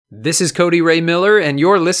This is Cody Ray Miller, and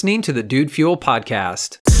you're listening to the Dude Fuel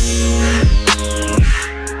Podcast.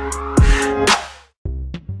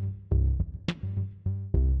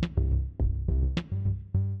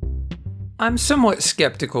 I'm somewhat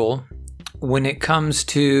skeptical when it comes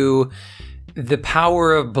to the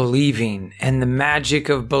power of believing and the magic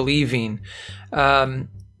of believing,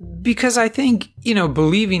 because I think,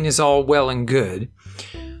 believing is all well and good.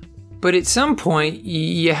 But at some point,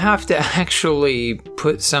 you have to actually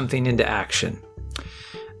put something into action.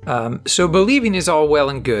 So believing is all well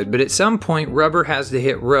and good, but at some point, rubber has to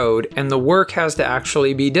hit road and the work has to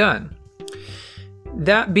actually be done.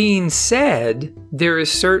 That being said, there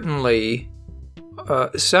is certainly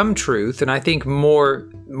some truth, and I think more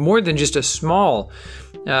than just a small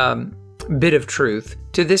bit of truth,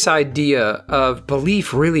 to this idea of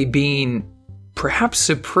belief really being perhaps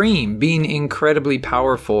supreme, being incredibly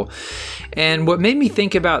powerful. And what made me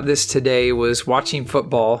think about this today was watching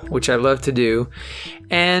football, which I love to do.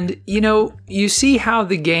 And, you see how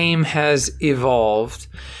the game has evolved.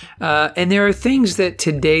 And there are things that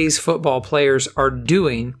today's football players are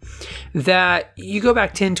doing that you go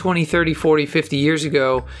back 10, 20, 30, 40, 50 years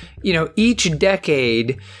ago, each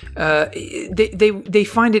decade, they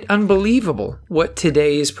find it unbelievable what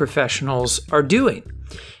today's professionals are doing.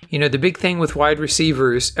 The big thing with wide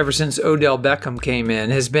receivers ever since Odell Beckham came in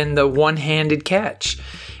has been the one-handed catch.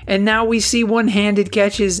 And now we see one-handed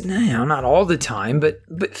catches, not all the time,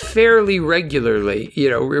 but fairly regularly.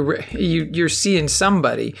 You're seeing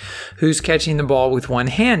somebody who's catching the ball with one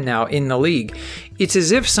hand now in the league. It's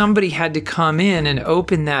as if somebody had to come in and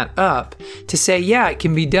open that up to say, yeah, it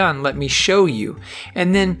can be done. Let me show you.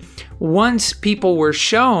 And then once people were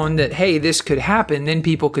shown that, hey, this could happen, then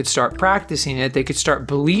people could start practicing it. They could start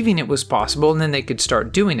believing it was possible, and then they could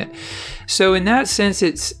start doing it. So in that sense,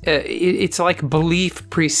 it's like belief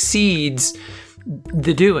precedes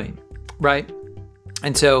the doing, right?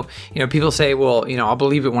 And so, people say, well, I'll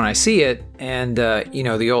believe it when I see it. And,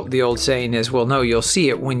 the old saying is, well, no, you'll see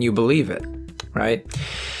it when you believe it, right?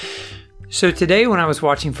 So today when I was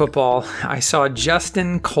watching football, I saw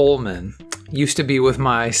Justin Coleman. Used to be with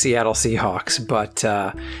my Seattle Seahawks, but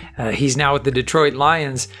he's now with the Detroit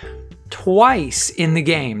Lions. Twice in the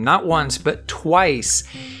game, not once, but twice,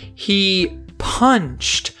 he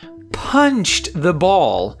punched the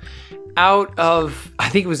ball out of, I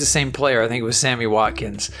think it was the same player, I think it was Sammy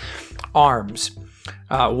Watkins' arms.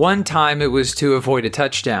 One time it was to avoid a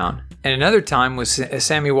touchdown, and another time was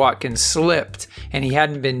Sammy Watkins slipped and he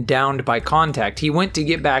hadn't been downed by contact. He went to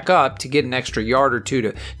get back up to get an extra yard or two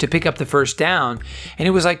to pick up the first down, and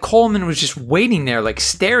it was like Coleman was just waiting there, like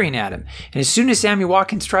staring at him. And as soon as Sammy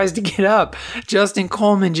Watkins tries to get up, Justin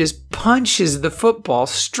Coleman just punches the football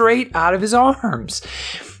straight out of his arms.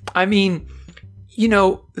 I mean,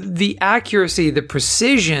 the accuracy, the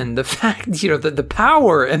precision, the fact, the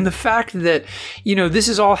power, and the fact that, this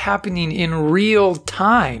is all happening in real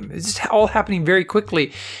time. It's all happening very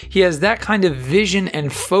quickly. He has that kind of vision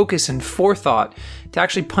and focus and forethought to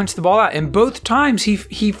actually punch the ball out. And both times he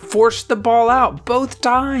forced the ball out, both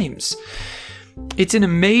times. It's an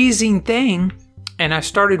amazing thing. And I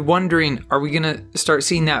started wondering, are we going to start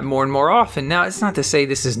seeing that more and more often? Now, it's not to say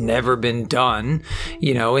this has never been done,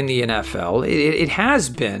 in the NFL. It has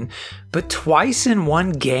been, but twice in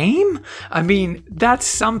one game? I mean, that's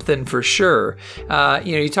something for sure.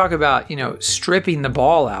 You talk about, stripping the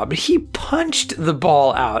ball out, but he punched the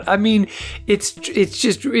ball out. I mean, it's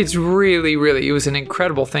really, really, it was an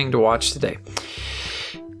incredible thing to watch today.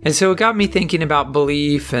 And so it got me thinking about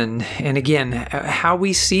belief and again, how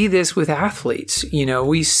we see this with athletes.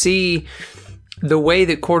 We see the way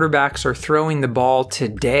that quarterbacks are throwing the ball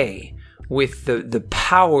today with the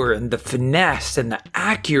power and the finesse and the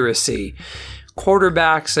accuracy.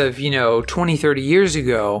 Quarterbacks of, 20, 30 years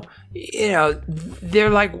ago, they're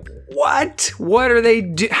like, what? What are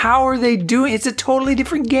they how are they doing? It's a totally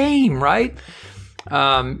different game, right?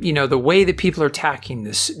 The way that people are tackling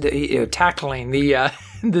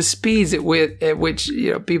the speeds at which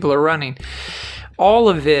people are running, all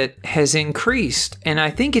of it has increased. And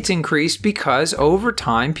I think it's increased because over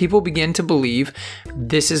time, people begin to believe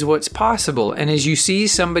this is what's possible. And as you see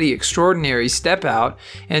somebody extraordinary step out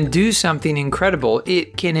and do something incredible,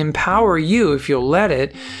 it can empower you, if you'll let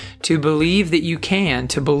it, to believe that you can,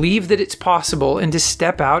 to believe that it's possible, and to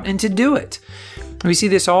step out and to do it. We see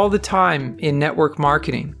this all the time in network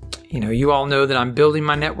marketing. You all know that I'm building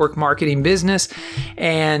my network marketing business,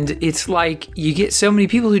 and it's like you get so many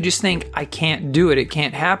people who just think, I can't do it. It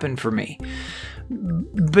can't happen for me.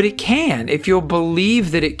 But it can. If you'll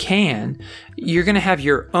believe that it can, you're going to have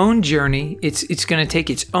your own journey. It's going to take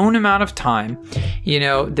its own amount of time.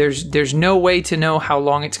 There's no way to know how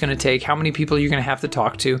long it's going to take, how many people you're going to have to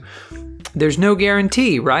talk to. There's no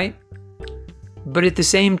guarantee, right? But at the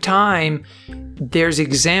same time, there's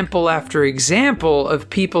example after example of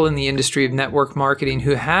people in the industry of network marketing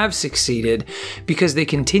who have succeeded because they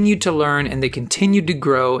continued to learn and they continued to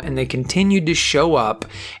grow and they continued to show up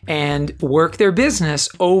and work their business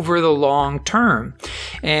over the long term.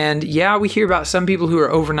 And yeah, we hear about some people who are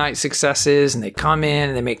overnight successes and they come in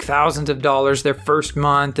and they make thousands of dollars their first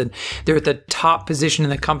month and they're at the top position in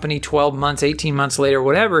the company 12 months, 18 months later,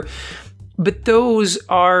 whatever. But those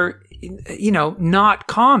are not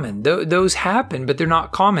common. Those happen, but they're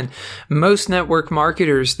not common. Most network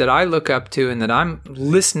marketers that I look up to and that I'm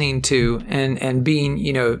listening to and being,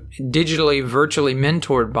 digitally, virtually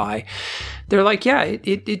mentored by, they're like, yeah,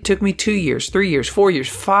 it took me 2 years, 3 years, 4 years,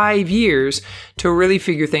 5 years to really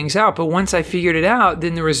figure things out. But once I figured it out,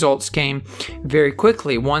 then the results came very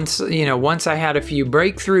quickly. Once I had a few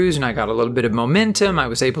breakthroughs and I got a little bit of momentum, I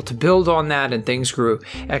was able to build on that and things grew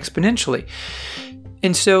exponentially.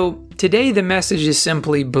 And so today the message is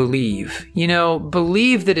simply believe.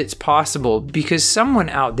 Believe that it's possible because someone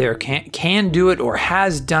out there can do it or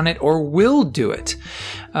has done it or will do it.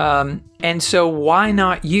 And so why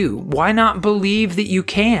not you? Why not believe that you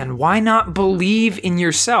can? Why not believe in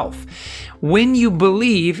yourself? When you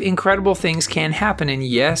believe, incredible things can happen. And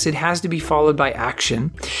yes, it has to be followed by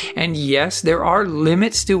action. And yes, there are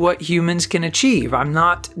limits to what humans can achieve. I'm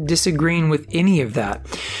not disagreeing with any of that.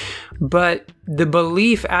 But the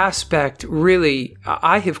belief aspect, really,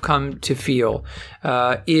 I have come to feel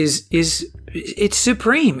it's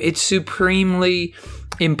supreme. It's supremely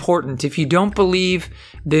important. If you don't believe,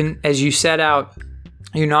 then as you set out,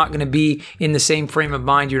 you're not going to be in the same frame of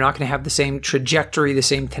mind. You're not going to have the same trajectory, the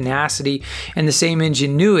same tenacity, and the same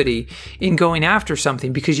ingenuity in going after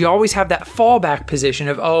something because you always have that fallback position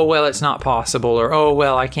of, oh, well, it's not possible, or, oh,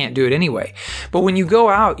 well, I can't do it anyway. But when you go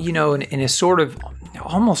out, in a sort of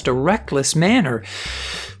almost a reckless manner,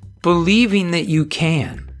 believing that you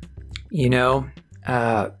can,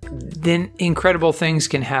 then incredible things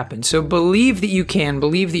can happen. So believe that you can,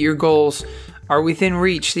 believe that your goals are within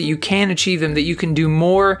reach, that you can achieve them, that you can do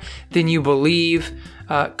more than you believe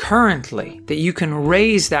currently, that you can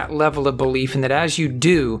raise that level of belief, and that as you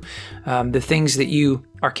do, the things that you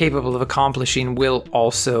are capable of accomplishing will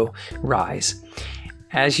also rise.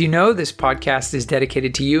 As you know, this podcast is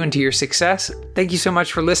dedicated to you and to your success. Thank you so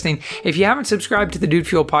much for listening. If you haven't subscribed to the Dude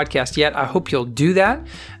Fuel podcast yet, I hope you'll do that.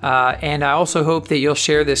 And I also hope that you'll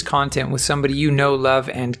share this content with somebody you know, love,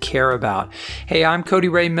 and care about. Hey, I'm Cody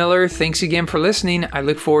Ray Miller. Thanks again for listening. I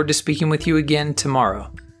look forward to speaking with you again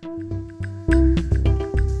tomorrow.